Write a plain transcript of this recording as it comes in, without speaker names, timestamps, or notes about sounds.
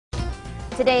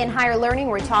Today in Higher Learning,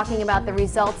 we're talking about the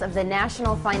results of the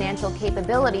National Financial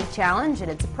Capability Challenge, and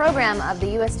it's a program of the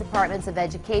U.S. Departments of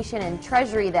Education and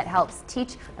Treasury that helps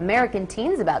teach American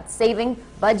teens about saving,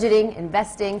 budgeting,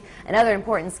 investing, and other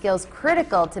important skills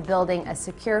critical to building a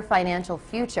secure financial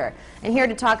future. And here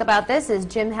to talk about this is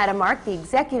Jim Hedemark, the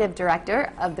Executive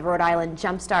Director of the Rhode Island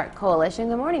Jumpstart Coalition.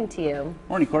 Good morning to you.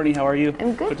 Morning, Courtney. How are you?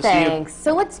 I'm good, thanks.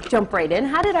 So let's jump right in.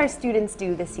 How did our students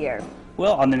do this year?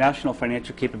 Well, on the National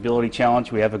Financial Capability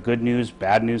Challenge, we have a good news,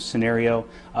 bad news scenario.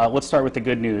 Let's start with the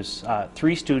good news.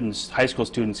 3 students, high school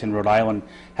students in Rhode Island,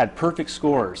 had perfect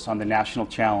scores on the National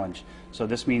Challenge. So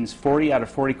this means 40 out of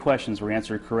 40 questions were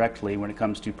answered correctly when it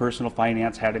comes to personal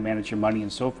finance, how to manage your money,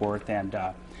 and so forth. And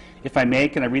if I may,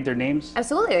 can I read their names?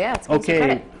 Absolutely, yeah. It's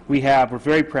okay, we're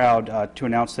very proud to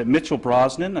announce that Mitchell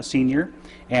Brosnan, a senior,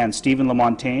 and Stephen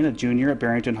LaMontagne, a junior at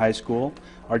Barrington High School,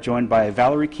 are joined by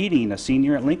Valerie Keating, a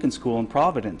senior at Lincoln School in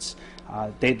Providence.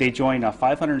 They join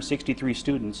 563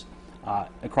 students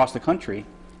across the country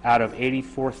out of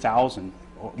 84,000,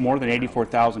 more than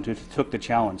 84,000 who took the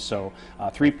challenge. So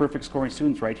 3 perfect scoring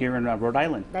students right here in Rhode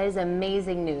Island. That is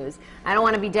amazing news. I don't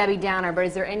want to be Debbie Downer, but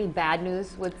is there any bad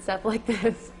news with stuff like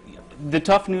this? The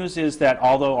tough news is that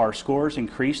although our scores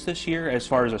increased this year as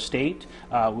far as a state,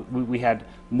 we had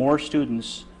more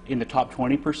students in the top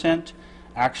 20%.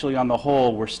 Actually, on the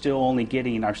whole, our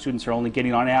students are only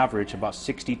getting on average about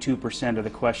 62% of the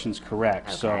questions correct.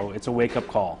 Okay. So it's a wake-up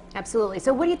call. Absolutely.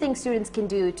 So what do you think students can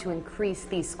do to increase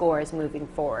these scores moving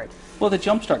forward? Well, the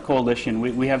Jumpstart Coalition,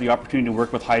 we have the opportunity to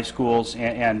work with high schools,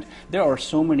 and there are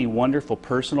so many wonderful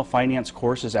personal finance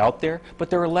courses out there, but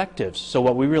they're electives. So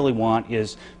what we really want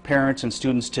is parents and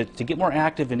students to get more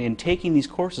active in taking these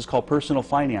courses called personal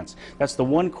finance. That's the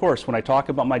one course, when I talk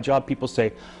about my job, people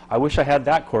say, I wish I had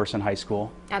that course in high school.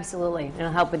 Absolutely.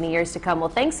 It'll help in the years to come. Well,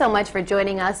 thanks so much for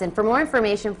joining us. And for more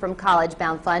information from College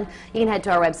Bound Fund, you can head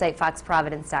to our website,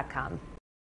 foxprovidence.com.